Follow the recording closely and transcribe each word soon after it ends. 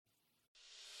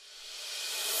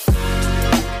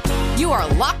You are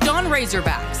Locked On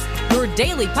Razorbacks, your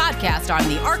daily podcast on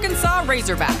the Arkansas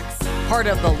Razorbacks, part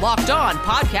of the Locked On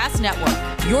Podcast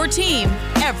Network, your team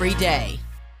every day.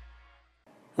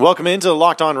 Welcome into the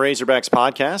Locked On Razorbacks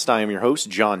podcast. I am your host,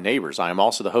 John Neighbors. I am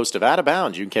also the host of Out of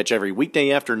Bounds. You can catch every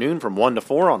weekday afternoon from 1 to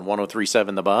 4 on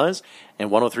 103.7 The Buzz and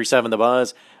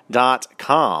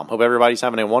 103.7thebuzz.com. Hope everybody's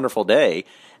having a wonderful day.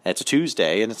 It's a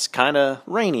Tuesday, and it's kind of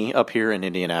rainy up here in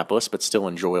Indianapolis, but still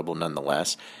enjoyable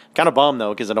nonetheless. Kind of bummed,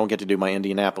 though, because I don't get to do my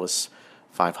Indianapolis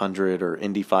 500 or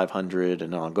Indy 500,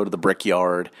 and I'll go to the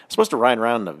Brickyard. I'm supposed to ride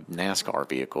around in a NASCAR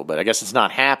vehicle, but I guess it's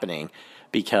not happening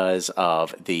because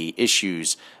of the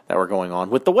issues that were going on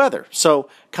with the weather. So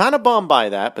kind of bummed by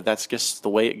that, but that's just the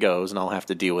way it goes, and I'll have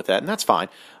to deal with that, and that's fine.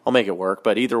 I'll make it work,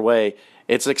 but either way,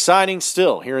 it's exciting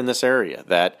still here in this area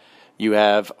that you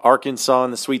have Arkansas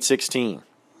in the Sweet 16.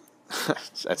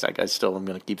 I'm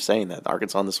going to keep saying that,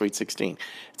 Arkansas in the Sweet 16.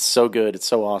 It's so good. It's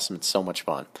so awesome. It's so much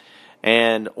fun.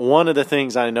 And one of the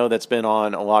things I know that's been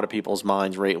on a lot of people's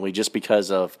minds lately, just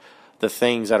because of the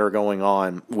things that are going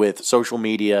on with social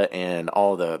media and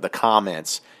all the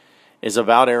comments, is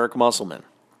about Eric Musselman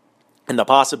and the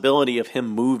possibility of him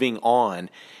moving on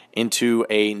into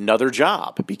another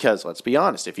job. Because let's be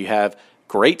honest, if you have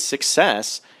great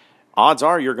success, odds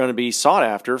are you're going to be sought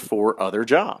after for other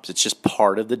jobs. It's just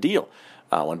part of the deal.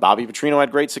 When Bobby Petrino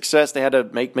had great success, they had to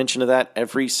make mention of that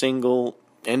every single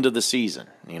end of the season.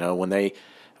 You know, when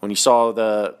you saw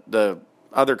the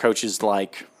other coaches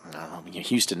like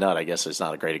Houston Nutt, I guess is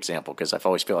not a great example because I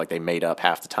always feel like they made up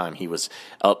half the time he was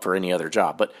up for any other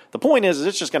job. But the point is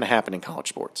it's just going to happen in college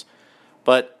sports.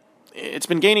 But it's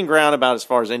been gaining ground about as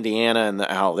far as Indiana and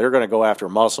how they're going to go after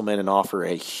Musselman and offer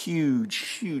a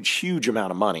huge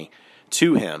amount of money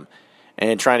to him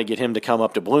and trying to get him to come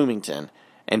up to Bloomington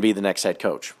and be the next head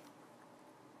coach.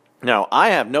 Now,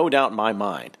 I have no doubt in my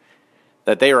mind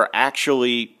that they are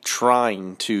actually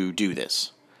trying to do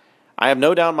this. I have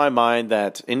no doubt in my mind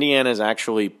that Indiana is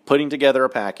actually putting together a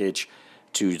package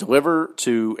to deliver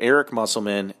to Eric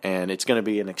Musselman, and it's going to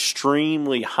be an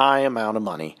extremely high amount of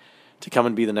money to come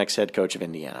and be the next head coach of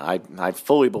Indiana. I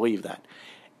fully believe that.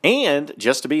 And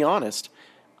just to be honest,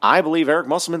 I believe Eric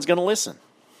Musselman's going to listen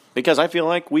because I feel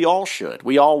like we all should.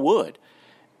 We all would.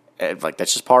 Like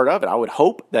that's just part of it. I would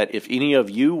hope that if any of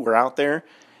you were out there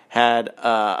had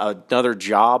another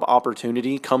job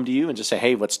opportunity come to you and just say,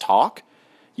 hey, let's talk,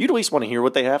 you'd at least want to hear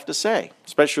what they have to say,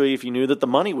 especially if you knew that the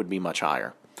money would be much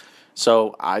higher.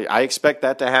 So I expect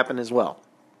that to happen as well.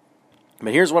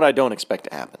 But here's what I don't expect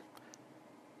to happen.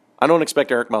 I don't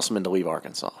expect Eric Musselman to leave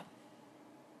Arkansas.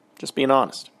 Just being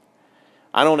honest.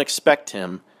 I don't expect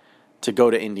him to go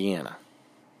to Indiana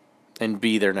and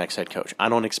be their next head coach. I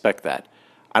don't expect that.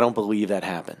 I don't believe that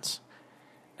happens.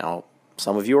 Now,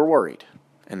 some of you are worried,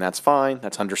 and that's fine.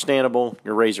 That's understandable.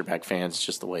 You're Razorback fans. It's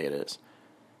just the way it is.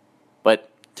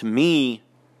 But to me,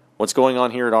 what's going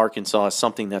on here at Arkansas is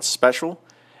something that's special.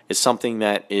 It's something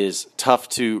that is tough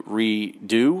to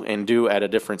redo and do at a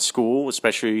different school,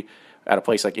 especially at a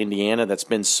place like Indiana that's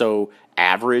been so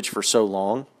average for so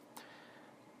long.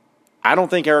 I don't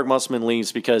think Eric Musselman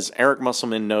leaves because Eric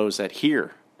Musselman knows that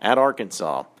here at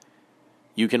Arkansas,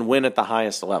 you can win at the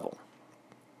highest level.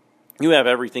 You have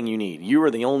everything you need. You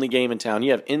are the only game in town. You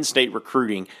have in-state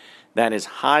recruiting that is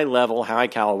high level, high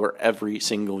caliber every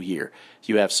single year.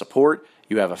 You have support.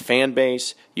 You have a fan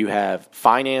base. You have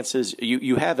finances.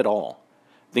 You have it all.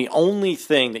 The only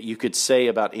thing that you could say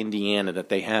about Indiana that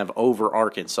they have over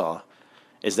Arkansas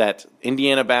is that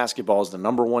Indiana basketball is the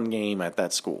number one game at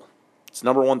that school. It's the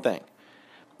number one thing.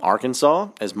 Arkansas,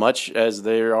 as much as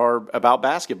they are about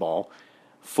basketball,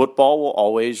 football will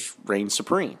always reign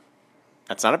supreme.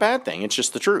 That's not a bad thing. It's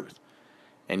just the truth.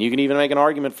 And you can even make an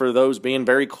argument for those being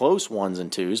very close ones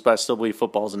and twos, but I still believe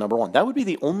football is the number one. That would be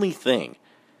the only thing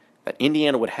that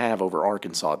Indiana would have over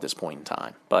Arkansas at this point in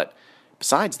time. But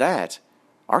besides that,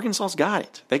 Arkansas's got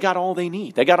it. They got all they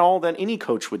need. They got all that any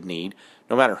coach would need.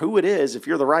 No matter who it is, if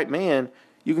you're the right man,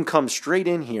 you can come straight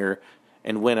in here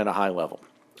and win at a high level.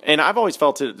 And I've always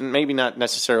felt it, maybe not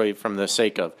necessarily from the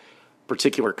sake of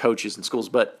particular coaches and schools,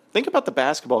 but think about the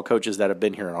basketball coaches that have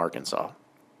been here in Arkansas,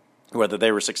 whether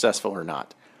they were successful or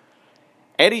not.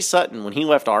 Eddie Sutton, when he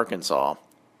left Arkansas,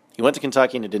 he went to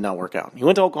Kentucky and it did not work out. He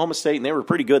went to Oklahoma State and they were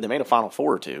pretty good. They made a Final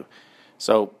Four or two.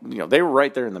 So, they were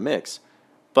right there in the mix.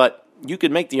 But you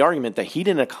could make the argument that he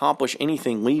didn't accomplish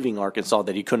anything leaving Arkansas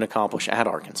that he couldn't accomplish at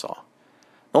Arkansas.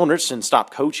 Nolan Richardson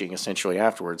stopped coaching essentially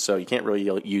afterwards, so you can't really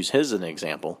use his as an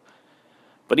example.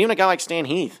 But even a guy like Stan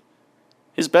Heath,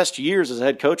 his best years as a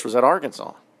head coach was at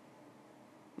Arkansas.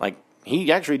 Like,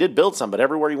 he actually did build some, but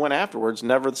everywhere he went afterwards,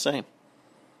 never the same.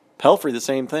 Pelfrey, the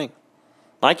same thing.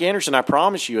 Mike Anderson, I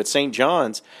promise you, at St.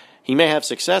 John's, He may have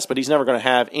success, but he's never going to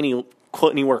have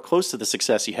anywhere close to the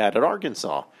success he had at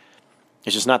Arkansas.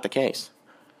 It's just not the case.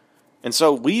 And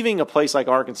so leaving a place like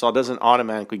Arkansas doesn't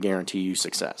automatically guarantee you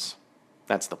success.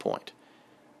 That's the point.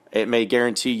 It may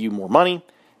guarantee you more money.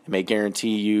 It may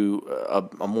guarantee you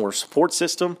a more support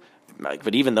system.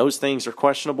 But even those things are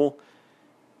questionable.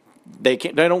 They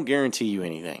don't guarantee you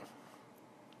anything.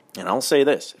 And I'll say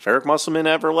this. If Eric Musselman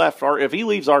ever left, or if he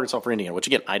leaves Arkansas for Indiana, which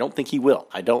again, I don't think he will.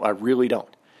 I really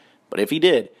don't. But if he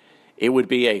did, it would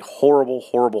be a horrible,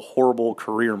 horrible, horrible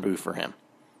career move for him.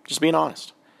 Just being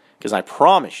honest. Because I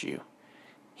promise you,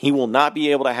 he will not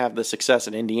be able to have the success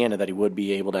in Indiana that he would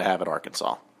be able to have at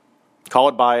Arkansas. Call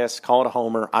it bias, call it a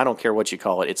homer. I don't care what you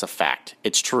call it. It's a fact.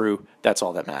 It's true. That's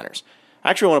all that matters. I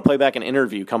actually want to play back an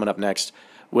interview coming up next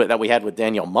that we had with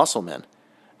Danielle Musselman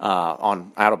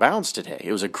on Out of Bounds today.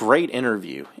 It was a great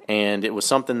interview, and it was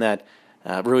something that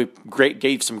really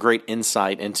gave some great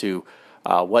insight into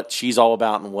what she's all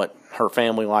about and what her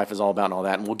family life is all about and all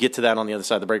that. And we'll get to that on the other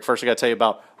side of the break. First, I got to tell you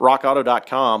about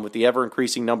RockAuto.com. With the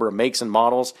ever-increasing number of makes and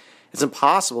models, it's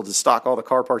impossible to stock all the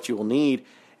car parts you will need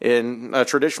in a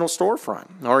traditional storefront,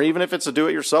 or even if it's a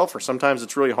do-it-yourself, or sometimes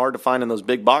it's really hard to find in those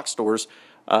big box stores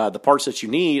the parts that you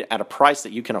need at a price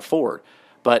that you can afford.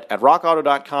 But at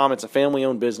RockAuto.com, it's a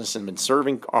family-owned business and been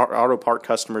serving auto part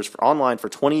customers online for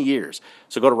 20 years.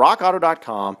 So go to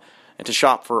RockAuto.com and to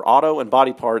shop for auto and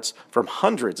body parts from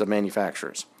hundreds of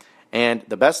manufacturers. And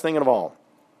the best thing of all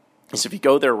is if you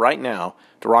go there right now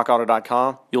to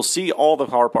RockAuto.com, you'll see all the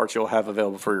car parts you'll have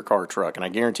available for your car or truck, and I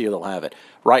guarantee you they'll have it.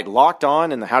 Write Locked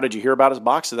On in the How Did You Hear About Us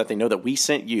box so that they know that we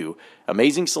sent you.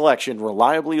 Amazing selection,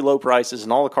 reliably low prices,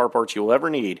 and all the car parts you'll ever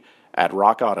need at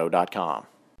RockAuto.com.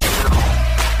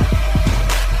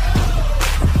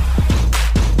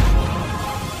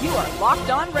 You are Locked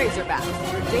On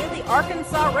Razorbacks, your daily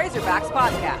Arkansas Razorbacks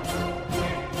podcast.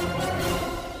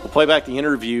 We'll play back the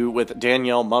interview with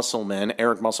Danielle Musselman,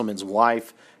 Eric Musselman's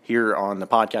wife, here on the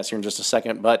podcast here in just a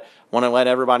second. But I want to let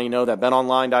everybody know that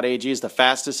BetOnline.ag is the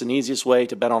fastest and easiest way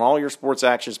to bet on all your sports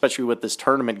action, especially with this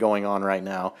tournament going on right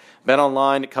now.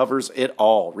 BetOnline covers it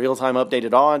all. Real-time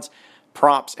updated odds,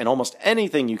 props, and almost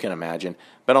anything you can imagine.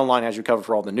 BetOnline has you covered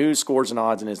for all the news, scores, and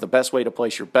odds, and is the best way to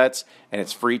place your bets, and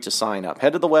it's free to sign up.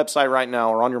 Head to the website right now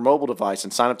or on your mobile device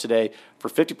and sign up today for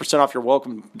 50% off your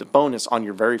welcome bonus on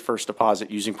your very first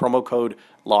deposit using promo code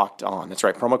Locked On. That's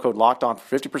right, promo code Locked On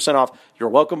for 50% off your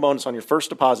welcome bonus on your first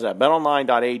deposit at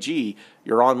BetOnline.ag,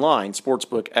 your online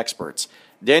sportsbook experts.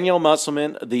 Danielle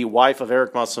Musselman, the wife of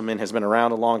Eric Musselman, has been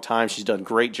around a long time. She's done a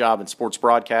great job in sports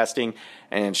broadcasting,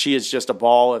 and she is just a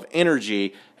ball of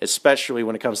energy, especially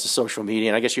when it comes to social media.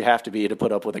 And I guess you have to be to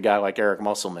put up with a guy like Eric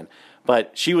Musselman.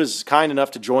 But she was kind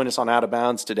enough to join us on Out of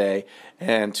Bounds today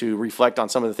and to reflect on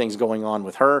some of the things going on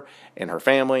with her and her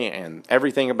family and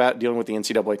everything about dealing with the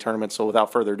NCAA tournament. So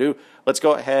without further ado, let's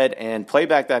go ahead and play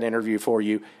back that interview for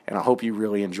you, and I hope you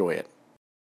really enjoy it.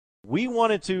 We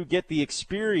wanted to get the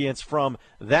experience from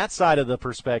that side of the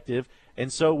perspective,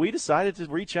 and so we decided to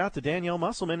reach out to Danielle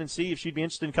Musselman and see if she'd be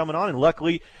interested in coming on, and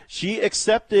luckily she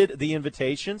accepted the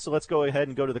invitation. So let's go ahead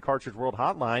and go to the Cartridge World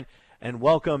Hotline and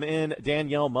welcome in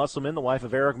Danielle Musselman, the wife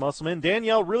of Eric Musselman.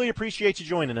 Danielle, really appreciate you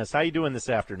joining us. How you doing this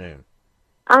afternoon?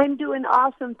 I'm doing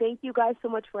awesome. Thank you guys so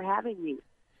much for having me.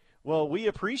 Well, we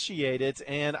appreciate it,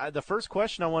 and the first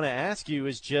question I want to ask you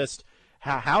is just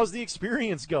how's the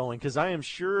experience going? Because I am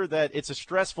sure that it's a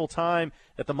stressful time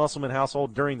at the Musselman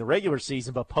household during the regular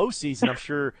season, but postseason, I'm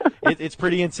sure it's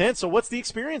pretty intense. So what's the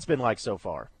experience been like so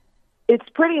far? It's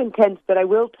pretty intense, but I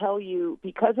will tell you,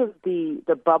 because of the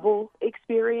bubble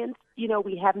experience,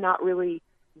 we have not really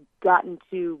gotten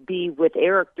to be with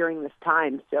Eric during this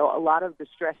time. So a lot of the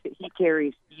stress that he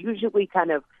carries usually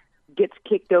kind of gets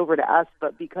kicked over to us,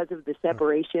 but because of the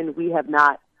separation, we have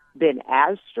not been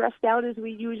as stressed out as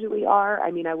we usually are.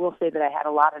 I mean, I will say that I had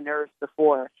a lot of nerves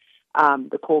before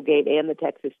the Colgate and the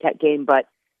Texas Tech game, but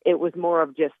it was more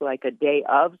of just like a day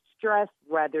of stress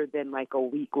rather than like a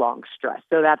week-long stress.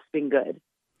 So that's been good.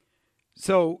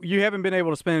 So you haven't been able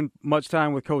to spend much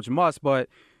time with Coach Muss, but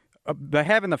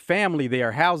having the family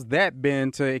there, how's that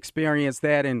been to experience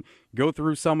that and go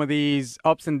through some of these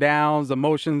ups and downs,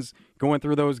 emotions going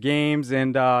through those games,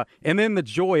 and then the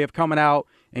joy of coming out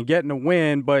and getting a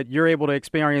win, but you're able to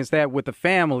experience that with the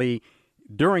family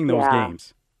during those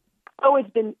games? Oh,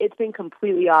 it's been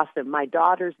completely awesome. My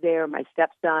daughter's there, my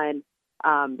stepson,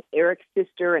 Eric's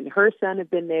sister and her son have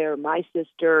been there, my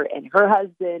sister and her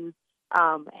husband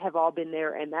have all been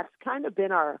there, and that's kind of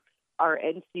been our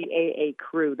NCAA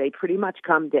crew. They pretty much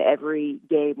come to every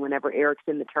game whenever Eric's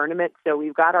in the tournament, so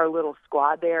we've got our little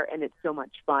squad there, and it's so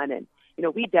much fun. And,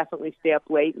 we definitely stay up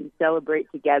late and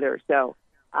celebrate together, so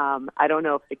I don't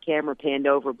know if the camera panned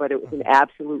over, but it was an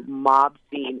absolute mob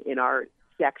scene in our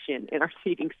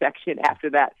seating section after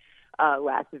that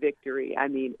last victory. I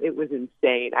mean, it was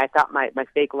insane. I thought my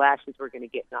fake lashes were going to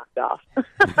get knocked off.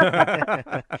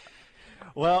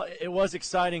 Well, it was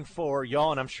exciting for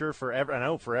y'all, and I'm sure for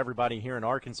everybody here in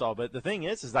Arkansas. But the thing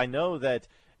is I know that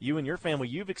you and your family,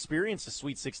 you've experienced the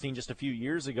Sweet 16 just a few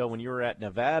years ago when you were at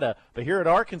Nevada. But here at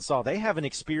Arkansas, they haven't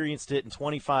experienced it in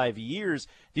 25 years.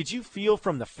 Did you feel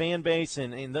from the fan base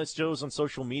and those shows on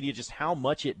social media just how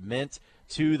much it meant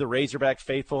to the Razorback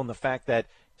faithful and the fact that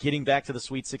getting back to the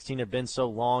Sweet 16 had been so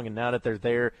long, and now that they're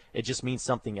there, it just means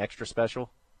something extra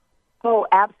special? Oh,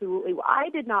 absolutely. Well, I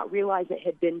did not realize it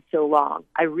had been so long.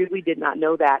 I really did not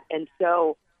know that. And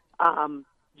so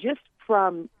just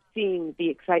from seeing the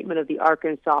excitement of the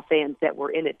Arkansas fans that were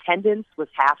in attendance was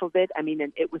half of it. I mean,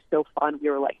 and it was so fun. We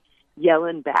were like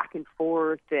yelling back and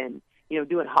forth and,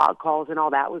 doing hog calls and all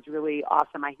that was really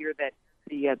awesome. I hear that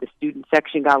the student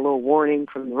section got a little warning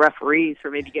from the referees for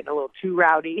maybe getting a little too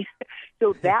rowdy.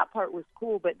 So that part was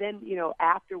cool. But then,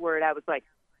 afterward, I was like,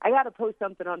 I got to post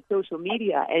something on social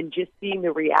media, and just seeing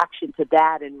the reaction to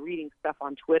that and reading stuff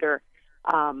on Twitter,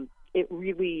 it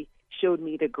really showed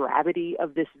me the gravity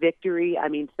of this victory. I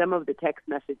mean, some of the text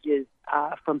messages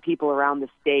from people around the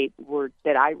state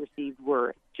that I received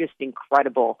were just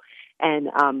incredible, and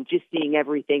just seeing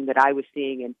everything that I was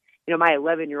seeing. And, my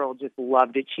 11-year-old just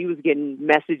loved it. She was getting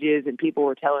messages, and people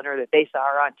were telling her that they saw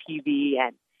her on TV,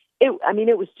 and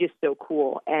it was just so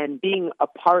cool. And being a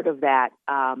part of that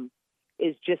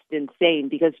is just insane,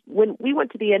 because when we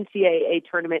went to the NCAA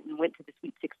tournament and went to the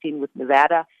Sweet 16 with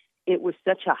Nevada, it was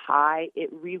such a high. It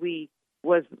really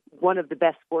was one of the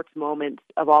best sports moments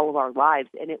of all of our lives,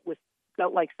 and it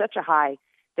felt like such a high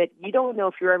that you don't know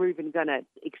if you're ever even going to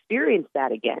experience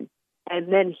that again.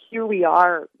 And then here we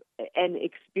are and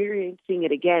experiencing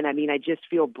it again. I mean, I just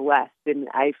feel blessed, and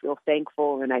I feel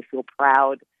thankful, and I feel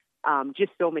proud.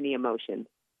 Just so many emotions.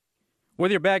 With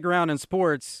your background in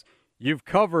sports, you've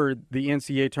covered the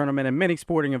NCAA tournament and many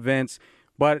sporting events,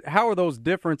 but how are those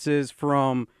differences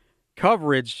from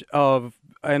coverage of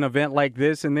an event like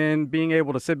this and then being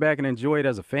able to sit back and enjoy it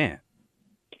as a fan?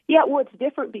 Yeah, well, it's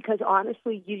different because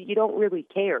honestly, you don't really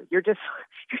care. You're just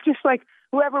like,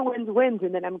 whoever wins,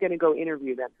 and then I'm going to go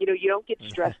interview them. You don't get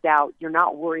stressed out. You're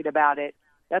not worried about it.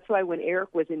 That's why when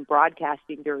Eric was in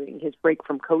broadcasting during his break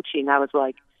from coaching, I was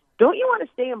like, don't you want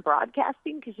to stay in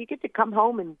broadcasting? Because you get to come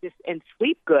home and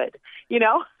sleep good.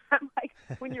 I'm like,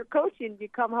 when you're coaching, you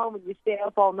come home and you stay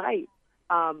up all night.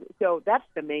 So that's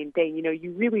the main thing.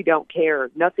 You really don't care.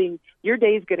 Nothing. Your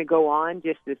day's going to go on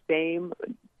just the same,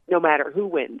 no matter who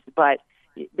wins. But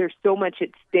there's so much at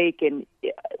stake. And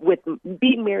with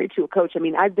being married to a coach, I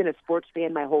mean, I've been a sports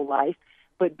fan my whole life,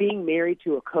 but being married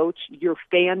to a coach, your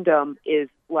fandom is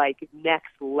like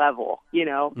next level.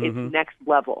 It's next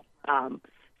level.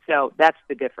 So that's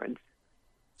the difference.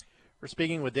 We're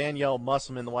speaking with Danielle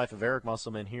Musselman, the wife of Eric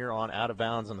Musselman, here on Out of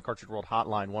Bounds on the Cartridge World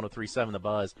Hotline, 103.7 The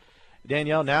Buzz.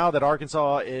 Danielle, now that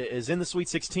Arkansas is in the Sweet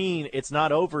 16, it's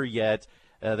not over yet.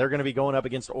 They're going to be going up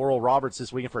against Oral Roberts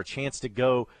this weekend for a chance to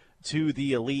go to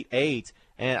the Elite Eight.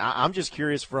 And I'm just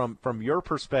curious from your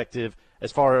perspective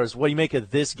as far as what do you make of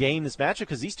this game, this matchup,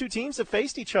 because these two teams have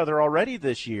faced each other already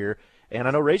this year. And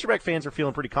I know Razorback fans are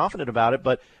feeling pretty confident about it,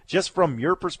 but just from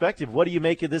your perspective, what do you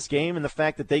make of this game and the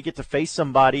fact that they get to face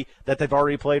somebody that they've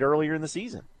already played earlier in the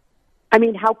season? I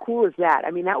mean, how cool is that?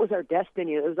 I mean, that was our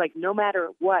destiny. It was like no matter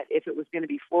what, if it was going to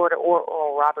be Florida or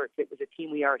Oral Roberts, it was a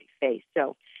team we already faced.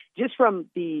 So just from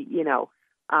the,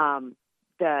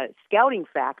 the scouting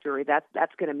factor,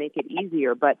 that's going to make it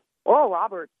easier. But Oral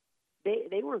Roberts,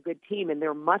 they were a good team, and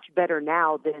they're much better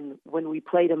now than when we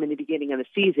played them in the beginning of the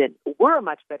season. We're a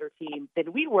much better team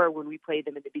than we were when we played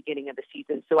them in the beginning of the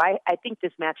season. So I think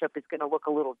this matchup is going to look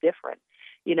a little different,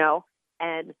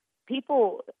 and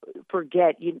people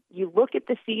forget, you look at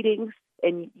the seedings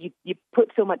and you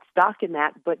put so much stock in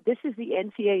that, but this is the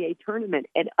NCAA tournament,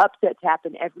 and upsets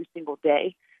happen every single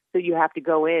day. So you have to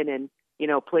go in and,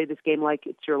 play this game like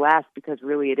it's your last, because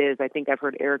really it is. I think I've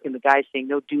heard Eric and the guys saying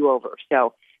no do-over.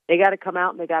 So they got to come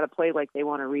out and they got to play like they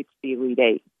want to reach the Elite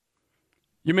Eight.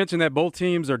 You mentioned that both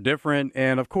teams are different,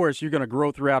 and, of course, you're going to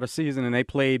grow throughout a season, and they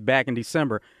played back in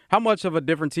December. How much of a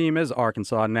different team is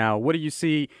Arkansas now? What do you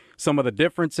see some of the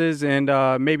differences and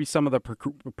maybe some of the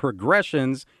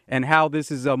progressions and how this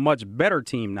is a much better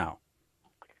team now?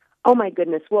 Oh, my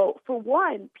goodness. Well, for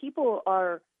one, people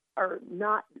are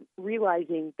not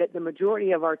realizing that the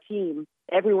majority of our team,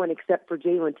 everyone except for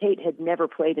Jalen Tate, had never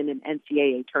played in an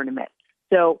NCAA tournament.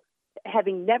 So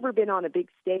having never been on a big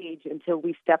stage until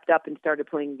we stepped up and started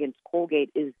playing against Colgate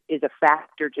is a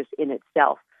factor just in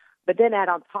itself. But then add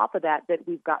on top of that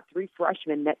we've got 3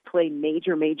 freshmen that play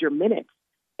major minutes.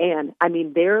 And, I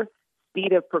mean, their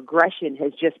speed of progression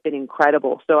has just been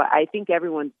incredible. So I think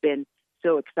everyone's been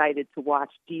so excited to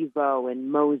watch Devo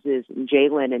and Moses and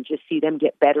Jalen and just see them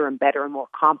get better and better and more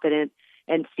confident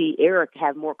and see Eric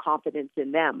have more confidence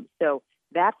in them. So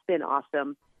that's been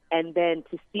awesome. And then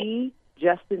to see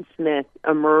Justin Smith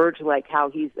emerge like how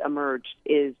he's emerged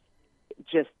is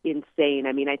just insane.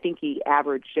 I mean, I think he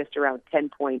averaged just around 10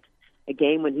 points a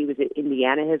game when he was at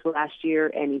Indiana his last year,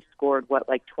 and he scored,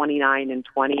 29 and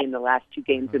 20 in the last 2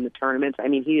 games in the tournaments. I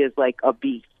mean, he is like a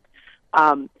beast.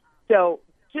 So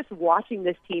just watching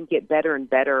this team get better and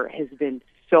better has been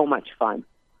so much fun.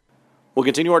 We'll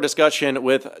continue our discussion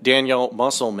with Danielle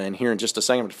Musselman here in just a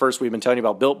second. But first, we've been telling you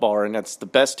about Built Bar, and that's the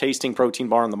best tasting protein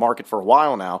bar on the market for a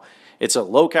while now. It's a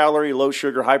low-calorie,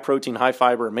 low-sugar, high-protein,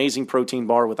 high-fiber, amazing protein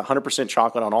bar with 100%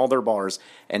 chocolate on all their bars.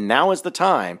 And now is the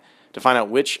time to find out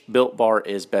which Built Bar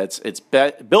is best. It's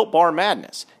Built Bar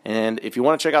Madness. And if you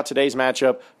want to check out today's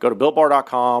matchup, go to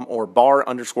BuiltBar.com or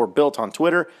bar_built on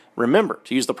Twitter. Remember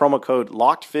to use the promo code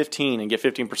LOCKED15 and get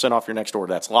 15% off your next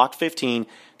order. That's LOCKED15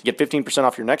 to get 15%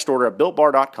 off your next order at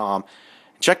BuiltBar.com.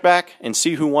 Check back and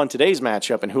see who won today's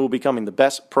matchup and who will be becoming the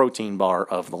best protein bar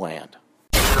of the land.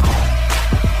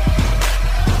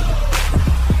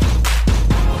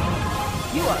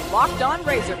 You are Locked On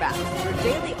Razorbacks, your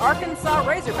daily Arkansas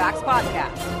Razorbacks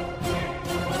podcast.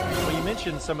 Well, you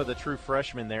mentioned some of the true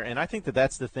freshmen there, and I think that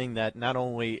that's the thing that not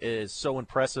only is so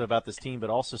impressive about this team, but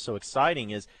also so exciting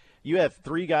is you have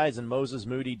 3 guys in Moses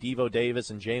Moody, Devo Davis,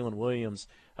 and Jalen Williams,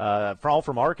 all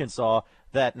from Arkansas,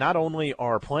 that not only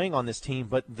are playing on this team,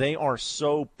 but they are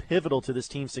so pivotal to this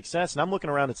team's success. And I'm looking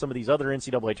around at some of these other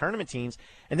NCAA tournament teams,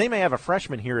 and they may have a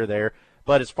freshman here or there,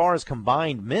 but as far as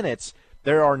combined minutes,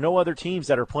 there are no other teams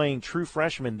that are playing true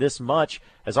freshmen this much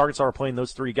as Arkansas are playing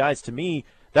those 3 guys. To me,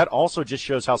 that also just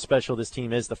shows how special this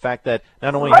team is, the fact that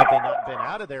not only have they not been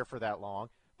out of there for that long,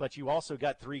 but you also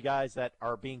got 3 guys that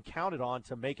are being counted on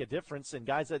to make a difference, and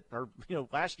guys that are,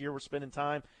 last year were spending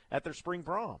time at their spring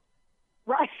prom.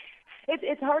 Right.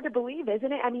 It's hard to believe,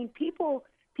 isn't it? I mean, people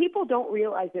don't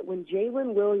realize that when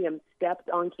Jalen Williams stepped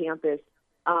on campus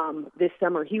this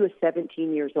summer, he was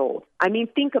 17 years old. I mean,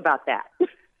 think about that.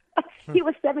 He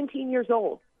was 17 years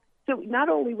old. So not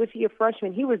only was he a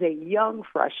freshman, he was a young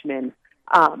freshman.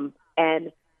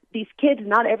 And these kids,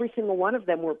 not every single one of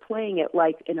them were playing at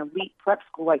like an elite prep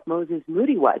school like Moses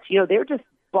Moody was. They're just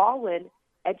balling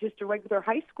at just a regular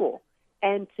high school.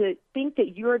 And to think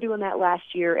that you were doing that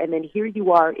last year, and then here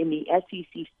you are in the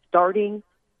SEC starting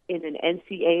in an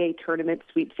NCAA tournament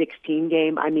Sweet 16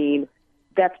 game, I mean,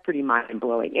 that's pretty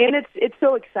mind-blowing. And it's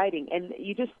so exciting. And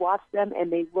you just watch them,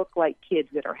 and they look like kids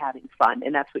that are having fun,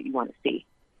 and that's what you want to see.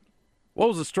 What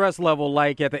was the stress level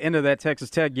like at the end of that Texas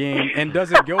Tech game, and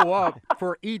does it go up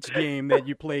for each game that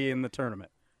you play in the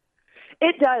tournament?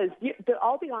 It does.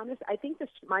 I'll be honest, I think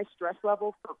my stress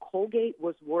level for Colgate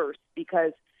was worse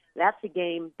because that's a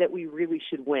game that we really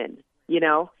should win,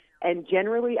 And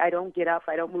generally, I don't get up,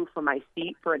 I don't move from my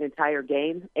seat for an entire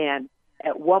game, and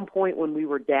at one point when we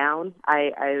were down,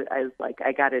 I was like,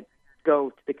 I got to go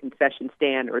to the concession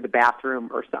stand or the bathroom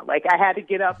or something. Like, I had to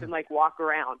get up and, walk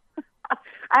around.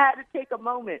 I had to take a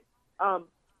moment.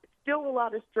 Still a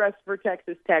lot of stress for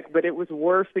Texas Tech, but it was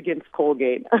worse against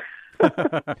Colgate.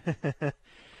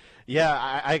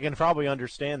 Yeah, I can probably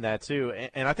understand that, too.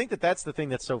 And I think that that's the thing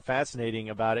that's so fascinating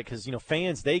about it because,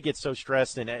 fans, they get so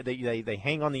stressed and they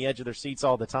hang on the edge of their seats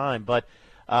all the time. But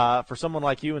for someone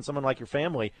like you and someone like your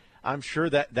family, I'm sure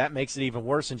that makes it even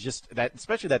worse, and just that,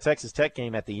 especially that Texas Tech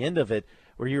game at the end of it,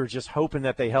 where you were just hoping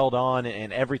that they held on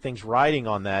and everything's riding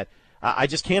on that. I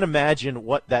just can't imagine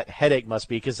what that headache must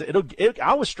be because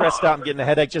I was stressed out and getting a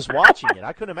headache just watching it.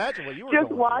 I couldn't imagine what you were just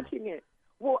going watching through. It.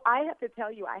 Well, I have to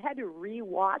tell you, I had to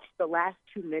re-watch the last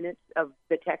 2 minutes of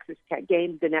the Texas Tech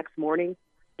game the next morning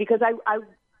because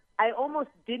I almost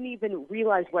didn't even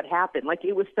realize what happened. Like,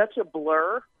 it was such a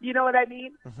blur, you know what I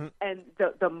mean? Mm-hmm. And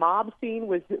the mob scene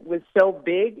was so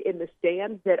big in the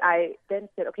stands that I then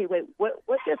said, okay, wait, what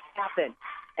just happened?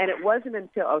 And it wasn't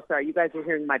until, oh, sorry, you guys were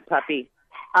hearing my puppy.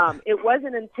 It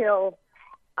wasn't until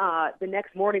the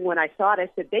next morning when I saw it, I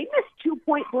said, they missed 2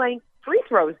 point-blank free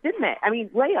throws, didn't they? I mean,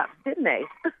 layups, didn't they?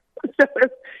 So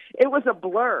it was a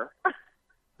blur.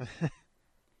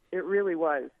 It really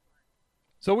was.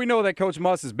 So we know that Coach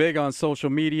Muss is big on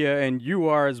social media, and you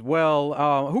are as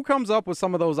well. Who comes up with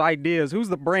some of those ideas? Who's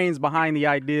the brains behind the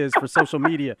ideas for social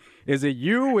media? Is it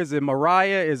you? Is it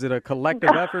Mariah? Is it a collective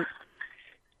effort?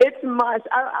 It's Muss.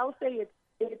 I'll say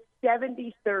it's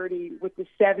 70-30, with the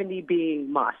 70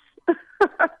 being Muss.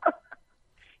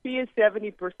 He is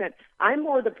 70%. I'm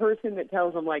more the person that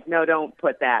tells him, like, no, don't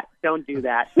put that. Don't do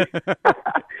that.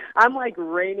 I'm like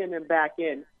reining him back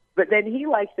in. But then he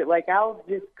likes it. Like, I'll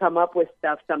just come up with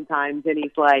stuff sometimes, and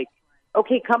he's like,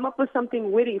 okay, come up with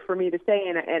something witty for me to say.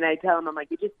 And I tell him, I'm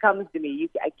like, it just comes to me.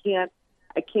 I can't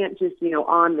just,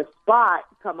 on the spot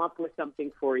come up with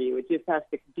something for you. It just has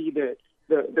to be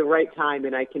the right time,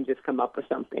 and I can just come up with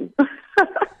something.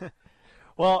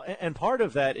 Well, and part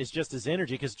of that is just his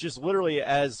energy, because just literally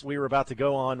as we were about to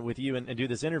go on with you and do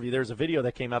this interview, there's a video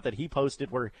that came out that he posted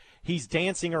where he's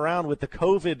dancing around with the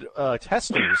COVID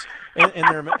testers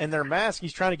and their mask.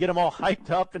 He's trying to get them all hyped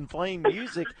up and playing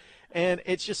music, and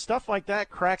it's just stuff like that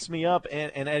cracks me up,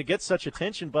 and it gets such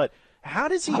attention. But how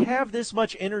does he have this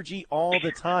much energy all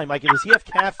the time? Like, does he have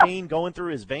caffeine going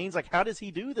through his veins? Like, how does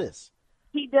he do this?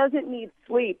 He doesn't need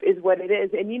sleep is what it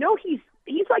is. And,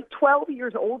 he's like 12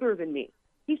 years older than me.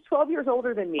 He's 12 years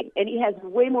older than me, and he has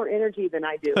way more energy than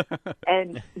I do.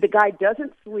 And the guy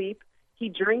doesn't sleep. He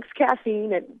drinks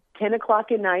caffeine at 10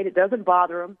 o'clock at night. It doesn't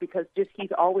bother him because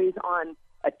he's always on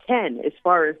a 10 as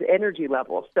far as energy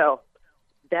level. So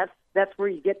that's where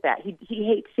you get that. He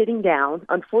hates sitting down.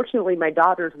 Unfortunately, my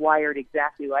daughter's wired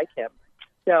exactly like him.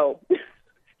 So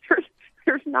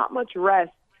there's not much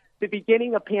rest. The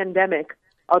beginning of pandemic,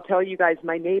 I'll tell you guys,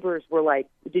 my neighbors were like,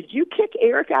 did you kick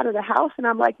Eric out of the house? And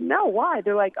I'm like, no, why?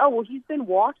 They're like, oh, well, he's been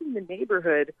walking the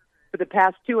neighborhood for the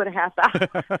past 2.5 hours.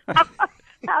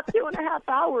 Past 2.5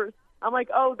 hours. I'm like,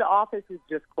 oh, the office is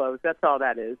just closed. That's all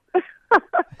that is.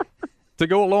 To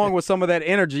go along with some of that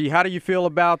energy, how do you feel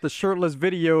about the shirtless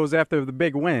videos after the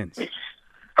big wins?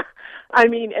 I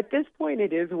mean, at this point,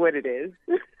 it is what it is.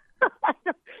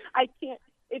 I can't.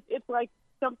 It's like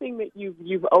something that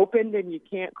you've opened and you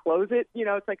can't close it.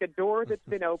 It's like a door that's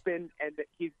been opened, and that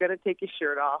he's going to take his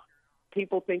shirt off.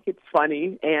 People think it's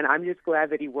funny, and I'm just glad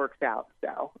that he works out.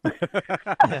 So,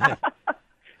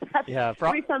 yeah,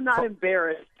 at least I'm not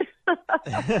embarrassed.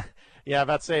 Yeah, I'm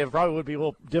about to say it probably would be a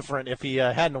little different if he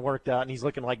hadn't worked out and he's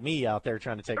looking like me out there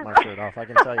trying to take my shirt off. I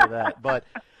can tell you that. But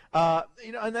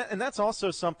and that's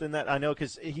also something that I know,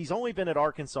 because he's only been at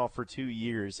Arkansas for 2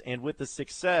 years, and with the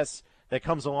success that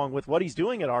comes along with what he's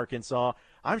doing at Arkansas,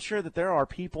 I'm sure that there are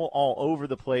people all over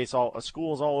the place,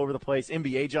 schools all over the place,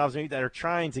 NBA jobs, that are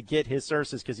trying to get his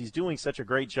services because he's doing such a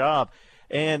great job.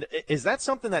 And is that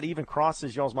something that even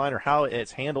crosses y'all's mind, or how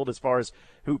it's handled as far as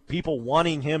people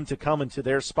wanting him to come into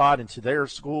their spot, into their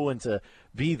school, and to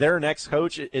be their next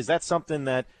coach? Is that something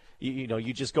that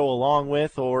you just go along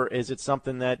with, or is it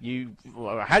something that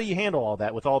how do you handle all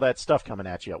that with all that stuff coming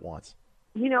at you at once?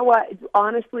 You know what?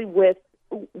 Honestly, with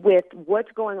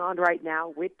what's going on right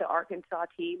now with the Arkansas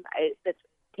team, that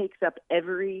takes up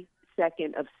every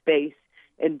second of space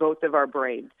in both of our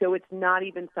brains. So it's not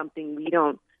even something we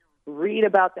don't read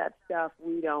about that stuff.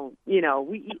 We don't,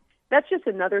 that's just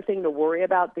another thing to worry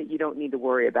about that you don't need to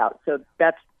worry about. So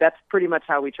that's pretty much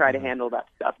how we try to handle that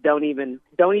stuff. Don't even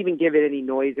give it any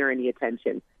noise or any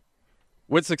attention.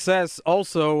 With success,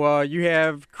 also, you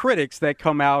have critics that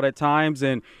come out at times,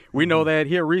 and we know that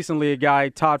here recently a guy,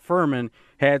 Todd Furman,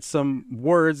 had some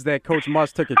words that Coach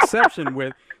Muss took exception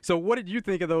with. So what did you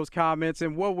think of those comments,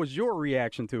 and what was your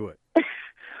reaction to it?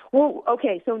 Well,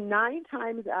 okay, so 9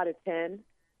 times out of 10,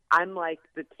 I'm like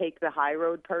the take the high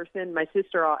road person. My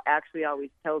sister actually always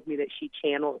tells me that she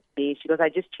channels me. She goes, I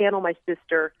just channel my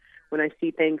sister when I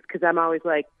see things, because I'm always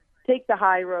like, take the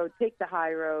high road, take the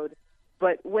high road.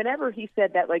 But whenever he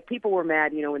said that, like, people were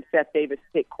mad, when Seth Davis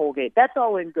picked Colgate. That's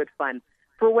all in good fun.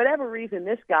 For whatever reason,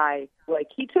 this guy, like,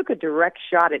 he took a direct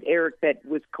shot at Eric that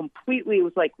was it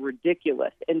was like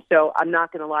ridiculous. And so I'm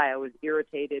not going to lie, I was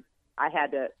irritated. I had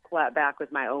to clap back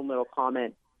with my own little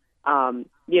comment.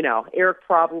 Eric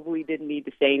probably didn't need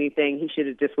to say anything. He should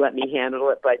have just let me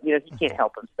handle it. But, he can't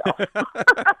help himself.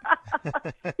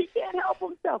 He can't help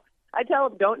himself. I tell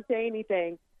him, don't say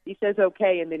anything. He says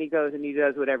okay, and then he goes and he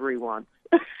does whatever he wants.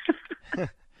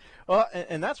 Well,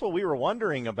 and that's what we were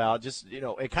wondering about. Just,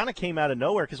 it kind of came out of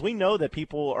nowhere, because we know that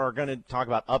people are going to talk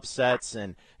about upsets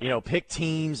and, pick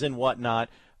teams and whatnot.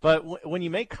 But when you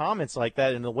make comments like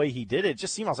that and the way he did it,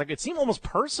 just seemed almost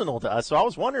personal to us. So I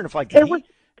was wondering if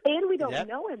and we don't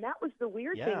know him. That was the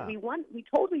weird thing. We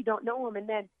totally don't know him. And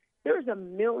then there's a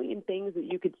million things that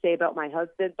you could say about my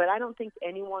husband, but I don't think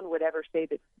anyone would ever say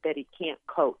that he can't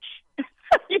coach.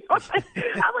 I'm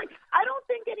like, I don't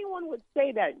think anyone would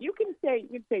say that. You can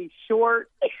say short.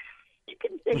 You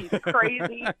can say he's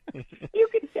crazy. You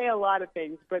can say a lot of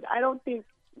things, but I don't think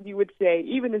you would say,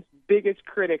 even his biggest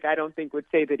critic, I don't think would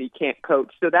say that he can't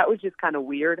coach. So that was just kind of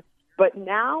weird. But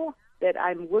now that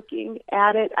I'm looking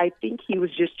at it, I think he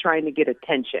was just trying to get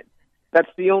attention. That's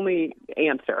the only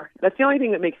answer. That's the only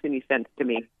thing that makes any sense to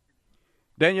me.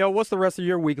 Danielle, what's the rest of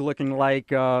your week looking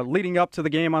like leading up to the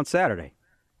game on Saturday?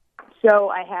 So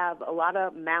I have a lot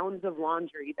of mounds of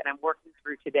laundry that I'm working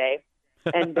through today.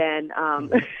 And then,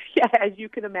 as you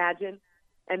can imagine,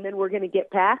 and then we're going to get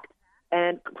packed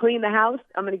and clean the house.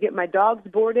 I'm going to get my dogs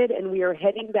boarded, and we are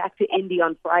heading back to Indy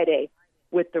on Friday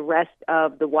with the rest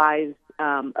of the wives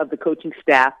of the coaching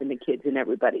staff and the kids and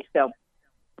everybody. So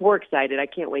we're excited. I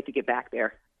can't wait to get back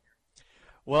there.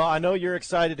 Well, I know you're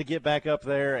excited to get back up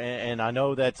there, and I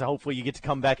know that hopefully you get to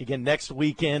come back again next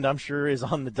weekend. I'm sure is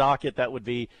on the docket. That would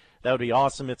be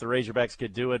awesome if the Razorbacks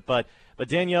could do it. But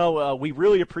Danielle, we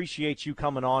really appreciate you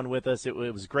coming on with us. It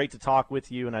was great to talk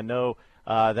with you, and I know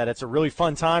that it's a really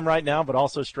fun time right now, but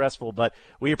also stressful. But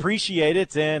we appreciate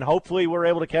it, and hopefully we're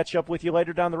able to catch up with you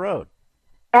later down the road.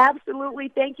 Absolutely.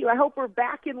 Thank you. I hope we're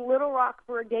back in Little Rock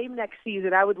for a game next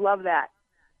season. I would love that.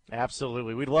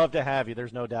 Absolutely. We'd love to have you.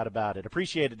 There's no doubt about it.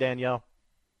 Appreciate it, Danielle.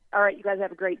 All right. You guys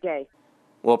have a great day.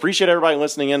 Well, appreciate everybody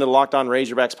listening in to the Locked On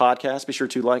Razorbacks podcast. Be sure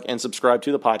to like and subscribe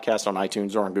to the podcast on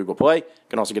iTunes or on Google Play. You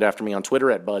can also get after me on Twitter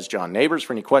at BuzzJohnNeighbors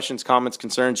for any questions, comments,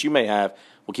 concerns you may have.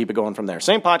 We'll keep it going from there.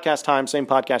 Same podcast time, same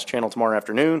podcast channel tomorrow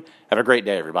afternoon. Have a great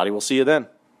day, everybody. We'll see you then.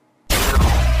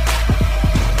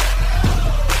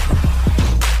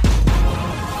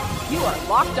 You are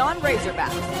Locked On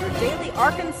Razorbacks, your daily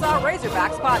Arkansas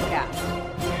Razorbacks podcast.